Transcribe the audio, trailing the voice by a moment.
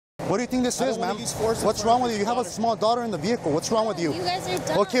What do you think this is, ma'am? What's wrong with you? You have a small daughter in the vehicle. What's wrong with you? You guys are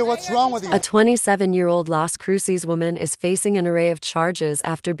dumb. Okay, what's wrong with you? A 27-year-old Las Cruces woman is facing an array of charges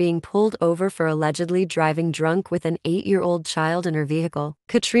after being pulled over for allegedly driving drunk with an 8-year-old child in her vehicle.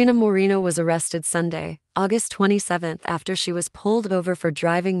 Katrina Moreno was arrested Sunday, August 27th, after she was pulled over for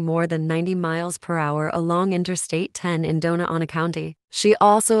driving more than 90 miles per hour along Interstate 10 in Dona County. She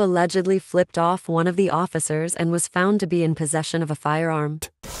also allegedly flipped off one of the officers and was found to be in possession of a firearm.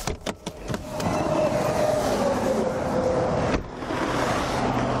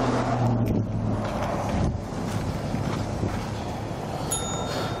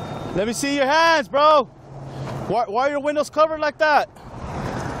 Let me see your hands, bro. Why are your windows covered like that?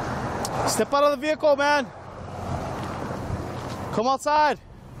 Step out of the vehicle, man. Come outside.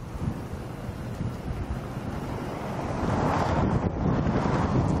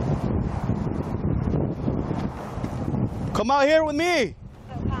 Come out here with me.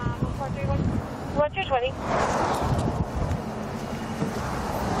 1220.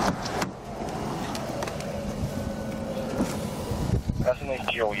 That's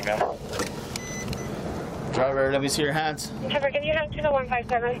an GOE, ma'am. Driver, let me see your hands. Driver, can you head to the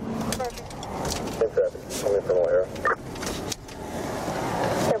 157? Perfect. Coming from where?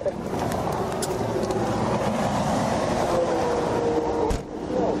 Step out.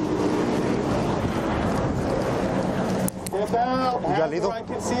 You got lethal? I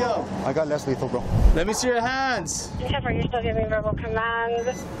can see them. I got less lethal, bro. Let me see your hands. Driver, you're still giving verbal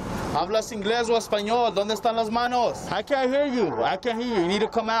commands. Hablas inglés o español? ¿Dónde están las manos? I can't hear you. I can't hear you. You need to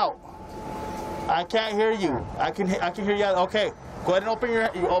come out. I can't hear you. I can hear you. Okay. Go ahead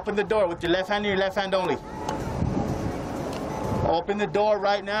and open the door with your left hand and your left hand only. Open the door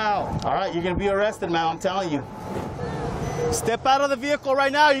right now. All right, you're gonna be arrested, man. I'm telling you. Step out of the vehicle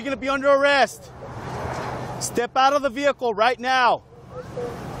right now. You're gonna be under arrest. Step out of the vehicle right now.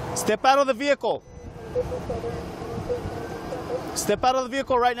 Step out of the vehicle. Step out of the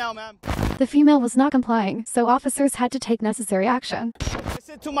vehicle right now, ma'am. The female was not complying, so officers had to take necessary action.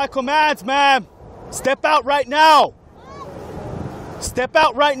 Listen to my commands, ma'am. Step out right now. Step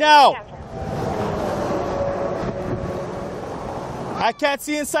out right now. I can't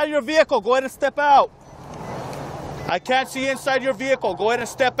see inside your vehicle. Go ahead and step out. I can't see inside your vehicle. Go ahead and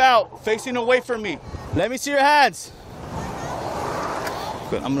step out, facing away from me. Let me see your hands.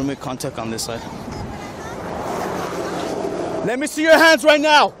 Good, I'm gonna make contact on this side. Let me see your hands right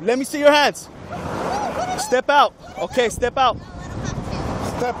now. Let me see your hands. Step out. Okay, step out.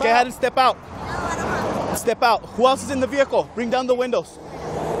 Go ahead and step out. Step out. Who else is in the vehicle? Bring down the windows.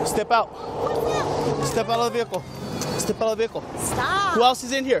 Step out. Step out of the vehicle. Step out of the vehicle. Stop. Who else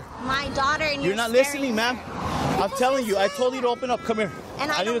is in here? My daughter and You're not listening, ma'am. I'm telling you. I told you to open up. Come here.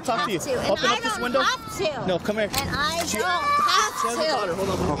 And I need to talk to you. Open up this window. Have to. No, come here. And I don't have to. Hold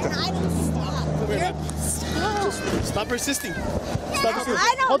on. Okay. And I don't stop. Come here, man. Stop. Stop resisting. Stop resisting.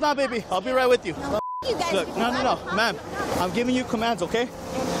 I don't- Hold on, baby. I'll be right with you. No, you guys. Look, no, ma'am. I'm giving you commands, okay?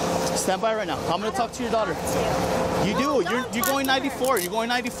 Stand by right now. I'm gonna talk to your daughter. You do. You're going 94. You're going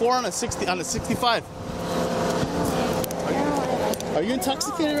 94 on a 65. Are you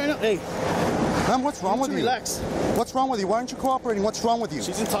intoxicated right now? Hey, Ma'am, what's wrong with you? relax. What's wrong with you? Why aren't you cooperating? What's wrong with you?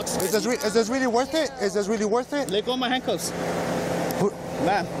 She's intoxicated. Is this really worth it? Is this really worth it? Let go of my handcuffs.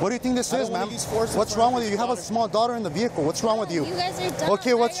 Ma'am. What do you think this I is, don't wanna ma'am? use force in What's front wrong of with you? You your have a daughter. small daughter in the vehicle. What's wrong with you? You guys are dumb.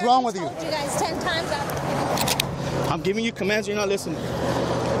 Okay, what's I wrong already with you? told you guys 10 times that. I'm giving you commands. You're not listening.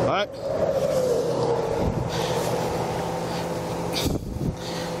 All right.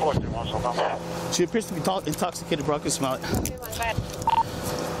 She appears to be intoxicated, bro. I can smell it.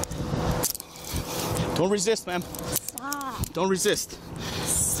 Don't resist, ma'am. Stop. Don't resist.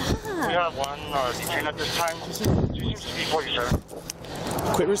 Stop. We have one detained at this time. She seems to be for you, sir.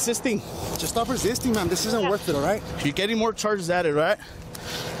 Quit resisting. Just stop resisting, ma'am. This isn't worth it, all right? You're getting more charges added, right?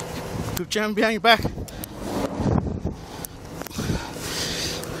 Put your hand behind your back.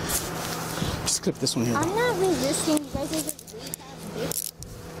 Just clip this one here. I'm not resisting. You guys are just weak ass bitches.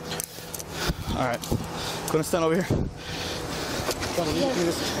 All right. Gonna stand over here.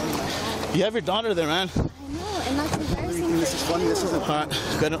 You have your daughter there, man. I know, and that's embarrassing. This is funny. This isn't. All right. Go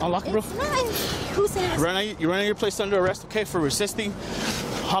ahead and unlock it, bro. It's not. Who said it's Right now, you're running your place under arrest, okay, for resisting.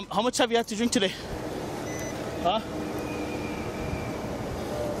 How much have you had to drink today? Huh?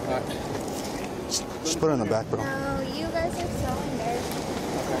 All right. Just put it in the back, bro. No, you guys are so embarrassing.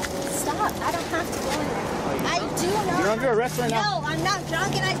 Stop. I don't have to go in there. I do know. You're under arrest right now. No, I'm not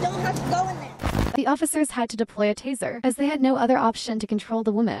drunk and I don't have to go in there. The officers had to deploy a taser, as they had no other option to control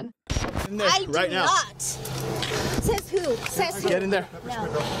the woman. In there, I right do now. not. Says who? Says who? Get in there. No.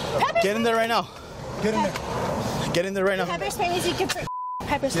 Get in there right now. Get in there. Get in there right now. Pepper spray means you can.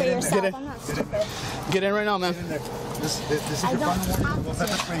 pepper spray yourself. in. I'm not stupid. Get in right now, man. This is I your don't final warning. We'll have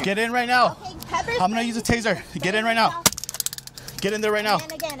pepper to. spray you. Get in right now. Okay, pepper I'm gonna use a taser. Get in right now. Get in there right now.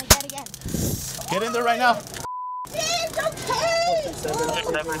 Again. Get in there right now. It's okay.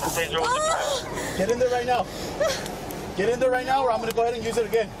 Get in there right now. Get in there right now, or I'm gonna go ahead and use it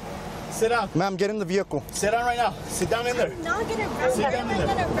again. Sit down. Ma'am, get in the vehicle. Sit down right now. Sit down in there. I'm not gonna run. I'm not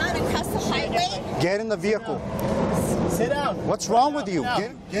gonna run across the highway. Get in the vehicle. Sit down. What's wrong with you? Sit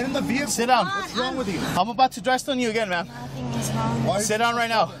down. Get in the vehicle. Sit down. What's wrong with you? I'm about to dress on you again, man. Nothing is wrong. Sit down right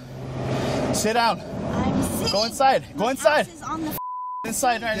now. Sit down. I'm sitting. Go inside. Go My inside. ass is on the Get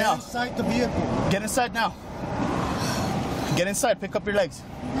inside right Get now. inside the vehicle. Get inside now. Get inside. Pick up your legs.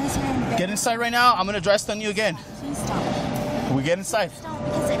 You guys are in bed. Get inside right now. I'm gonna dress on you again. Please stop. We get inside. Don't,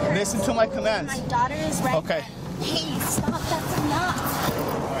 because it hurts. Listen to my commands. My daughter is right. Okay. Hey, stop. That's enough.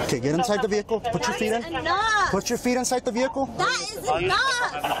 Okay, get inside the vehicle. Put your feet in. That's enough. Put your feet inside the vehicle. That is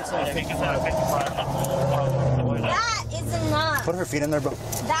enough. That is enough. Put her feet in there, bro.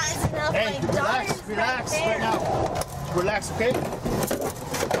 That is enough. Hey, My daughter is relax right right there. now. Relax, okay?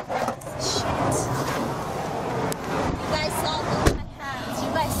 Shit. You guys saw both my hands. You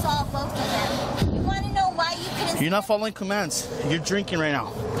guys saw both of them. You want to know why you couldn't? You're not following commands. You're drinking right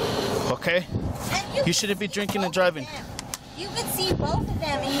now. Okay? And You shouldn't be drinking and driving. You could see both of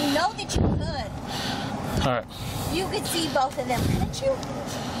them, and you know that you could. All right. You could see both of them, couldn't you?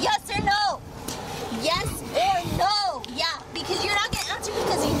 Yes or no? Yes or no? Yeah, because you're not gonna answer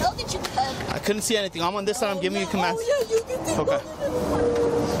because you know that you could. I couldn't see anything. I'm on this side. I'm giving you commands. Oh, yeah, you can see Okay.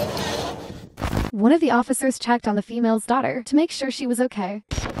 One of the officers checked on the female's daughter to make sure she was okay.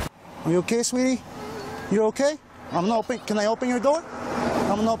 Are you okay, sweetie? You okay? I'm gonna open. Can I open your door?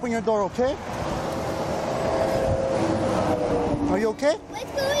 I'm gonna open your door, okay? Are you okay?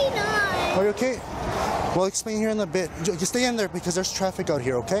 What's going on? Are you okay? We'll explain here in a bit. Just stay in there because there's traffic out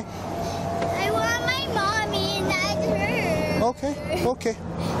here, okay? I want my mommy, and that's her. Okay.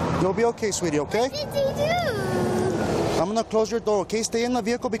 You'll be okay, sweetie, okay? What did they do? I'm gonna close your door, okay? Stay in the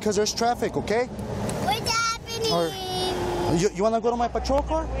vehicle because there's traffic, okay? What's happening? Or- You wanna go to my patrol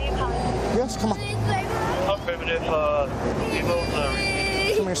car? Yes, come on. Affirmative, Evo,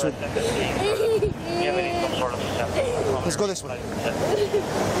 Come here, sweetie. you have any some sort of step? Let's go this way.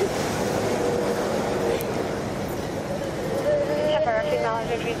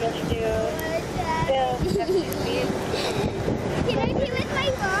 Can I be with my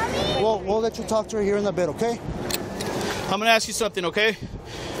mommy? We'll let you talk to her here in a bit, okay? I'm gonna ask you something, okay?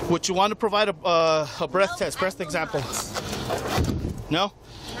 Would you want to provide a breath test, breath example? No?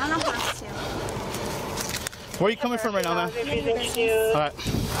 I don't have to. Where are you coming from right now, man? All right.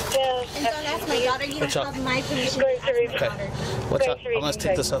 And don't ask my daughter. You What's don't up? have my permission. Going to to ask my Okay. daughter. What's up? I'm gonna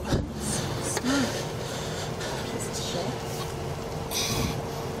take this up. Piece of shit.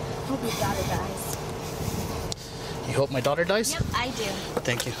 Hope your daughter dies. You hope my daughter dies? Yep, I do.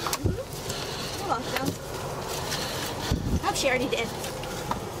 Thank you. You're welcome. Hope she already did.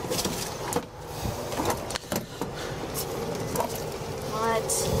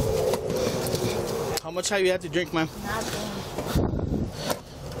 What? How much have you had to drink, ma'am? Nothing.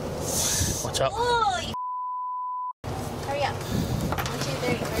 Watch out. Oh, you hurry up. 1, 2,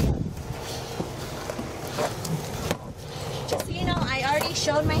 3, hurry up. Just so you know, I already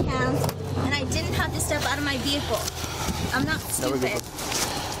showed my hands, and I didn't have to step out of my vehicle. I'm not stupid.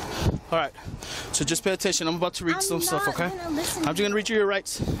 All right. So just pay attention. I'm about to read some stuff, okay? Gonna listen I'm just gonna read you your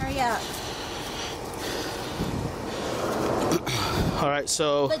rights. Hurry up. All right.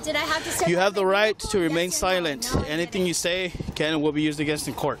 So But did I have to step you out have of the my right vehicle? to remain Yes or no? silent. No, I Anything didn't. you say can and will be used against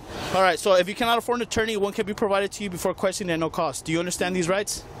in court. All right. So if you cannot afford an attorney, one can be provided to you before questioning at no cost. Do you understand these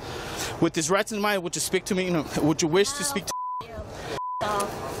rights? With these rights in mind, would you speak to me? Would you wish to speak to?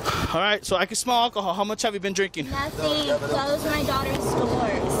 All right. So I can smell alcohol. How much have you been drinking? Nothing. Close my daughter's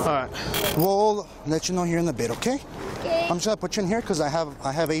doors. All right. We'll let you know here in a bit, okay? Okay. I'm just gonna put you in here because I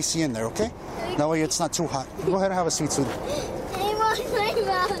have AC in there, okay? That way it's not too hot. Go ahead and have a seat, sweetie. I want my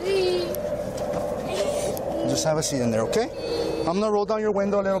mommy. Just have a seat in there, okay? I'm gonna roll down your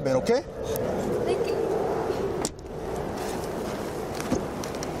window a little bit, okay?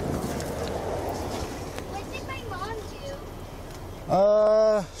 What did my mom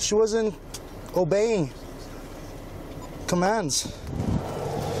do? She wasn't obeying commands.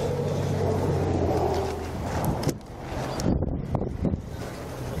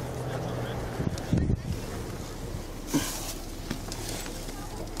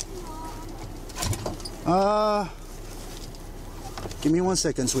 Give me 1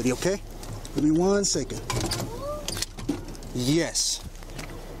 second, sweetie, okay? Give me 1 second. Yes.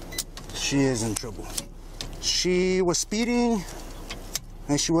 She is in trouble. She was speeding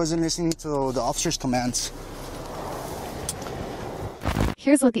and she wasn't listening to the officer's commands.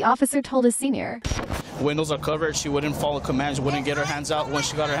 Here's what the officer told his senior. Windows are covered. She wouldn't follow commands. Wouldn't get her hands out. When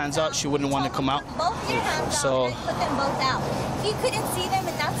she got her hands out, she wouldn't want to come out. Put both your hands So- out and put them both out. You couldn't see them,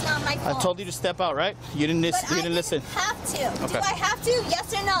 and that's not my I fault. told you to step out, right? You didn't listen. But You didn't listen. I have to. Okay. Do I have to?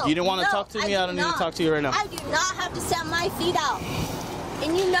 Yes or no? You didn't want to No, talk to me. I don't need to not. talk to you right now. I do not have to step my feet out,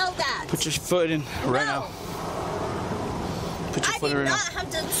 and you know that. Put your foot in right No. now. Put your I foot do in right not now. have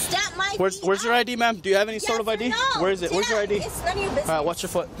to step my Where's feet your out. ID, ma'am? Do you have any sort Yes of or ID? no? Where is it? Where's your Dad, ID? It's none of your business. All right, watch your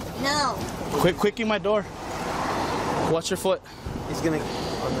foot. No. Quickie my door. Watch your foot. He's gonna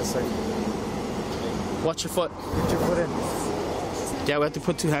on this side. Watch your foot. Put your foot in. Yeah, we have to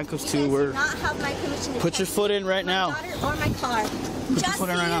put two handcuffs You too. guys do We're not have my permission to put your touch foot in right my now. daughter or my car. your Just foot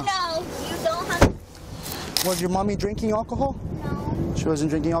so in right you now. know, you don't have. Was your mommy drinking alcohol? No. She wasn't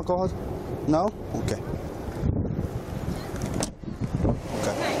drinking alcohol? No? Okay.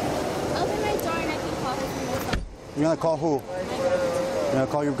 Okay. Open my door and I can call her from the phone. You're gonna call who? You're gonna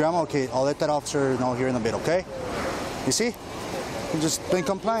call your grandma? Okay, I'll let that officer know here in a bit, okay? You see? You're just being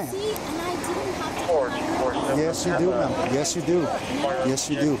compliant. See, and I didn't have to. Four, come four, out. seven. Yes, you do, ma'am. Yes, you do. Yes,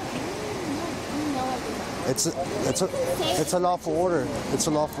 you do. You know everything. It's a lawful order. It's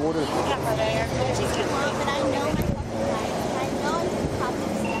a lawful order. But I know my fucking rights, and I know you have to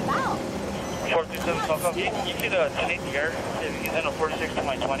step out. 427 Falcon. You see the 1080 here? He's in a 46 to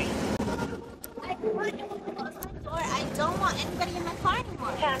my 20. I want you to close my door. I don't want anybody in my car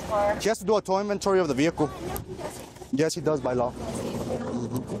anymore. She has to do a tow inventory of the vehicle. I know he doesn't. Yes, he does by law.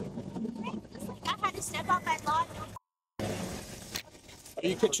 Just like I had to step out by law. Are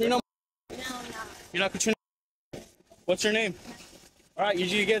you Katrina? No, no. You're not Katrina. What's your name? All right,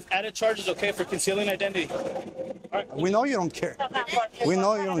 you get added charges, okay, for concealing identity. We know you don't care. We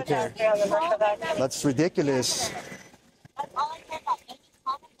know you don't care. That's ridiculous. That's all I care about. Any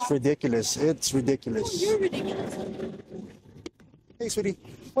comment It's ridiculous. It's ridiculous. You're ridiculous. Hey, sweetie,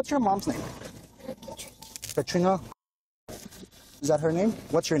 what's your mom's name? Katrina? Is that her name?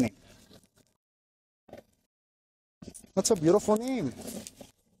 What's your name? That's a beautiful name.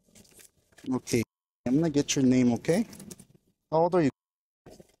 Okay, I'm gonna get your name, okay? How old are you?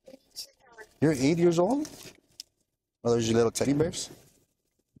 You're 8 years old? Are those your little teddy bears?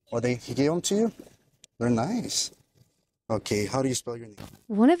 Or he gave them to you? They're nice. Okay, how do you spell your name?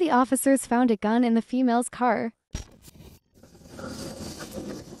 One of the officers found a gun in the female's car.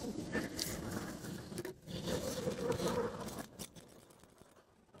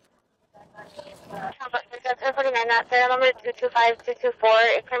 Serial number 225224.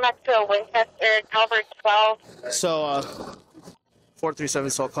 It came up to a Winchester caliber 12. So, 437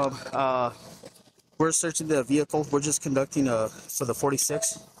 Salt Club. We're searching the vehicle. We're just conducting for the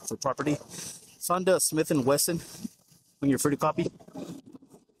 46 for property. Found Smith & Wesson. When you're free to copy.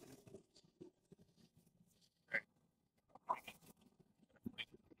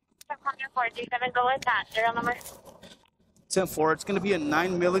 437, go with that. Serial number. 10-4. It's going to be a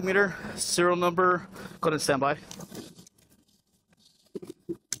 9mm serial number. Go ahead and stand by.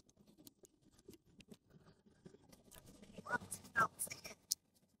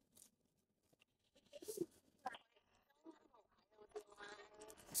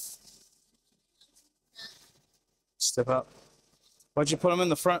 Step out. Why'd you put them in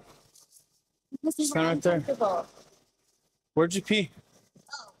the front? This is Stand right there. uncomfortable. Where'd you pee?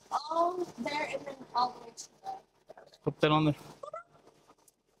 All there and then all the way to the. Put that on there.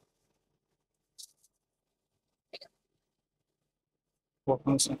 Walk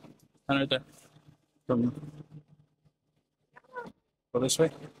on this side. Stand right there. Go this way.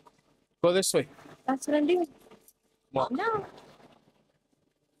 Go this way. That's what I'm doing. Walk. No.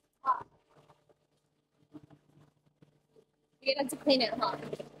 You have to clean it, huh?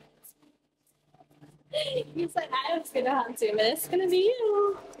 You said I was gonna have to, but it's gonna be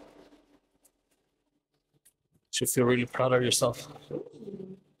you. Should feel really proud of yourself.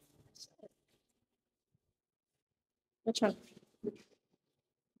 Which one?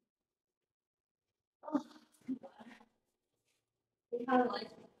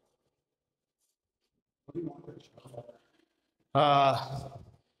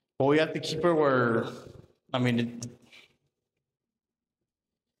 But we have to keep her where, I mean,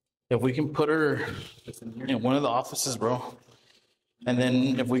 if we can put her in one of the offices, bro. And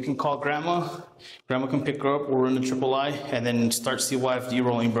then if we can call grandma can pick her up. We're in the triple I, and then start CYFD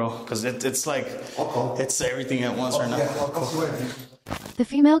rolling, bro. Because it's like, it's everything at once right now. The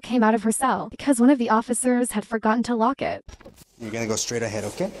female came out of her cell because one of the officers had forgotten to lock it. You're gonna go straight ahead,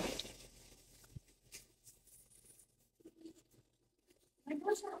 okay? My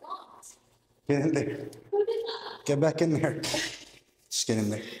doors are locked. Get in there. Who did that? Get back in there. Just get in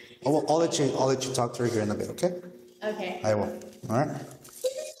there. I'll let you talk to her here in a bit, okay? Okay. I will. All right.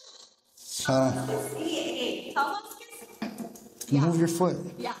 Hey, tell us. Move your foot.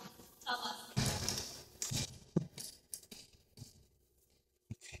 Yeah. Tell us.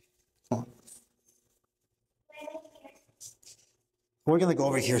 Come on. We're gonna go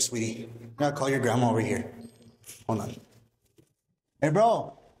over here, sweetie. I'm gonna call your grandma over here. Hold on. Hey,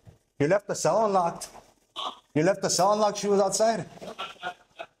 bro. You left the cell unlocked. You left the cell unlocked. She was outside.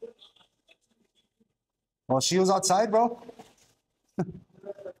 Well, she was outside, bro.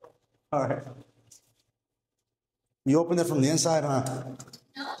 All right. You opened it from the inside, huh?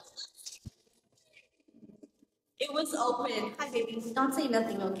 No. It was open. Hi, baby. Don't say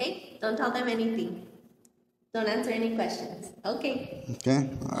nothing, okay? Don't tell them anything. Don't answer any questions. Okay. Okay.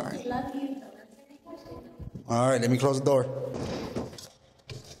 All right. I love you. Don't answer any questions. All right. Let me close the door.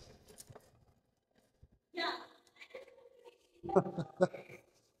 Yeah.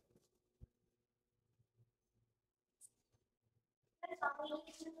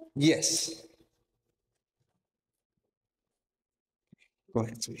 Yes. Go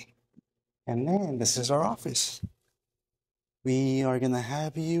ahead, sweetie. And then this is our office. We are gonna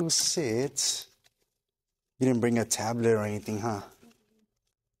have you sit. You didn't bring a tablet or anything, huh?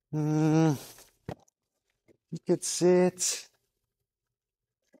 You could sit.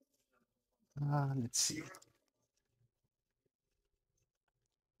 Let's see.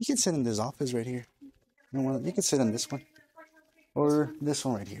 You can sit in this office right here. You can sit in this one. Or this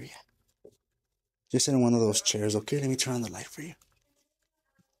one right here, yeah. Just sit in one of those chairs, okay? Let me turn on the light for you.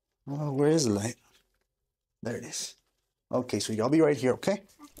 Oh, where is the light? There it is. Okay, so y'all be right here, okay?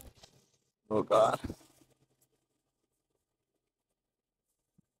 Oh, God.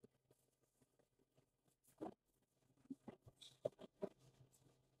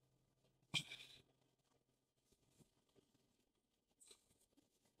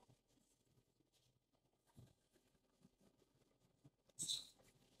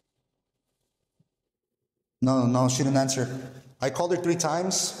 No, she didn't answer. I called her 3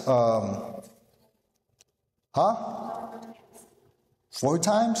 times. Huh? 4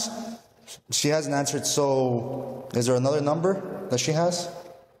 times? She hasn't answered, so is there another number that she has?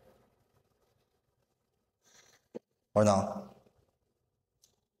 Or no?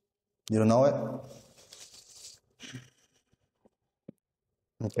 You don't know it?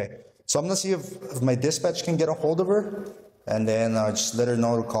 Okay. So I'm going to see if my dispatch can get a hold of her, and then just let her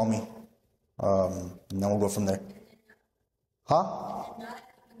know to call me. And then we'll go from there. Huh?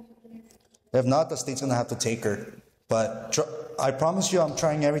 If not, the state's going to have to take her. But I promise you, I'm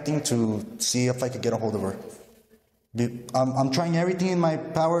trying everything to see if I could get a hold of her. I'm trying everything in my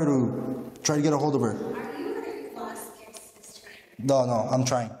power to try to get a hold of her. No, I'm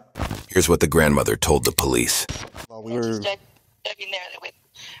trying. Here's what the grandmother told the police. Well, we were... Stuck in there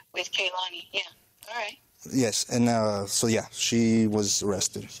with Kaylani. Yeah, all right. Yes, and so yeah, she was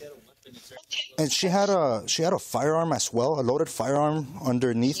arrested. And she had a firearm as well, a loaded firearm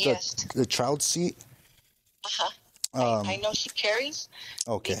underneath the child's seat. I know she carries.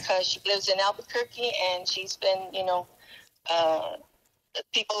 Okay. Because she lives in Albuquerque, and she's been, men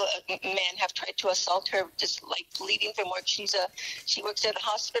have tried to assault her, just like bleeding from work. She works at a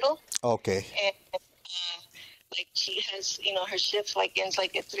hospital. Okay. And like she has, her shift ends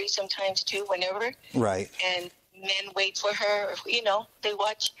at 3, sometimes 2, whenever. Right. And men wait for her. They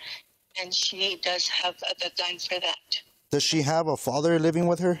watch. And she does have the gun for that. Does she have a father living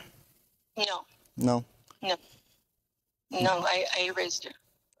with her? No. I raised her.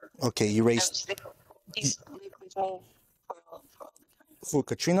 Okay, you raised... He's lived with me for all the time. Who,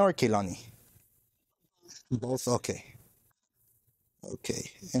 Katrina or Kaylani? Both? Okay.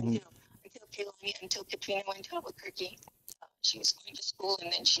 Okay. And Until Katrina went to Albuquerque. She was going to school,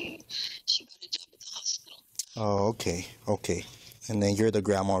 and then she got a job at the hospital. Oh, okay. And then you're the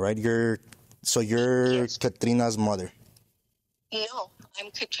grandma, right? You're yes. Katrina's mother. No,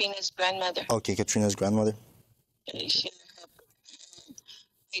 I'm Katrina's grandmother. Okay, Katrina's grandmother. My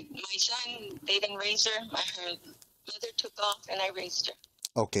son, they didn't raise her. Her mother took off, and I raised her.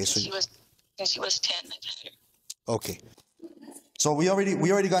 Okay, so since she was 10, I've had her. Okay. So we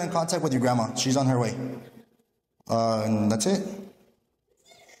already got in contact with your grandma. She's on her way. And that's it.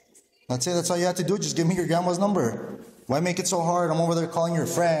 That's all you have to do. Just give me your grandma's number. Why make it so hard? I'm over there calling your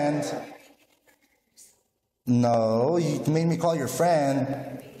friend. No, you made me call your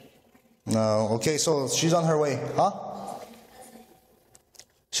friend. No. Okay, so she's on her way. Huh?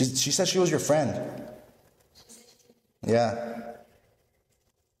 She said she was your friend. Yeah.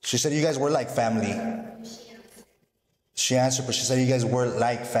 She said you guys were like family. She answered, but she said you guys were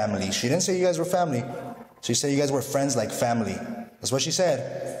like family. She didn't say you guys were family. She said you guys were friends like family. That's what she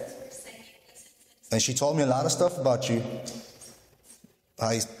said. And she told me a lot of stuff about you.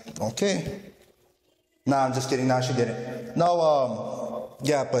 Okay. Nah, I'm just kidding. Nah, she didn't. No,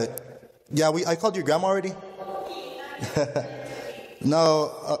 yeah, but, yeah, I called your grandma already.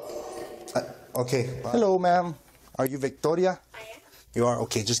 No, okay. Hello, ma'am. Are you Victoria? I am. You are?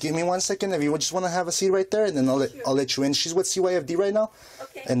 Okay, just give me 1 second. If you just want to have a seat right there, and then I'll let you in. She's with CYFD right now.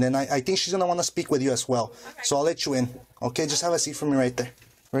 Okay. And then I think she's going to want to speak with you as well. Right. So I'll let you in. Okay, just have a seat for me right there.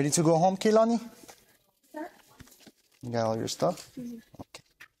 Ready to go home, Kehlani? Sure. You got all your stuff? Mm-hmm. Okay.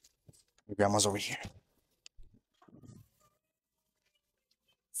 Your grandma's over here.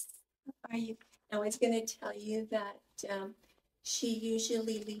 Are you? I was going to tell you that she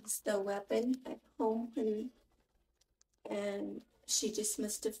usually leaves the weapon at home, and she just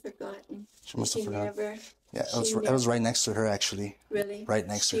must have forgotten. She must have forgotten. Never. Yeah, it was right next to her, actually. Really? Right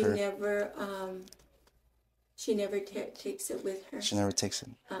next to her. She never takes it with her. She never takes it.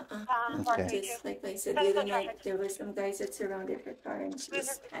 Okay. Just like I said the other night, there were some guys that surrounded her car, and she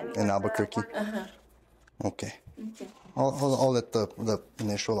was in Albuquerque. Okay. Okay. I'll let the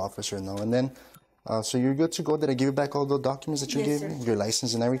initial officer know, and then. So you're good to go? Did I give you back all the documents that you gave me? Your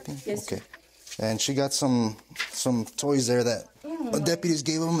license and everything? Yes, okay. And she got some toys there that the deputies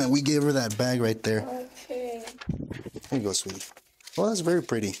gave them, and we gave her that bag right there. Okay. Here you go, sweetie. Well, that's very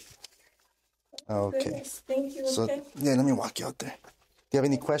pretty. Okay. Goodness. Thank you. So, yeah, let me walk you out there. Do you have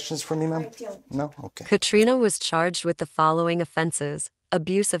any questions for me, ma'am? No? Okay. Katrina was charged with the following offenses: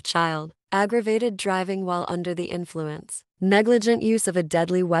 abuse of child, aggravated driving while under the influence, negligent use of a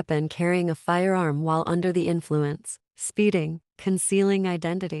deadly weapon carrying a firearm while under the influence, speeding, concealing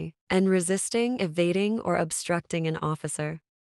identity, and resisting, evading, or obstructing an officer.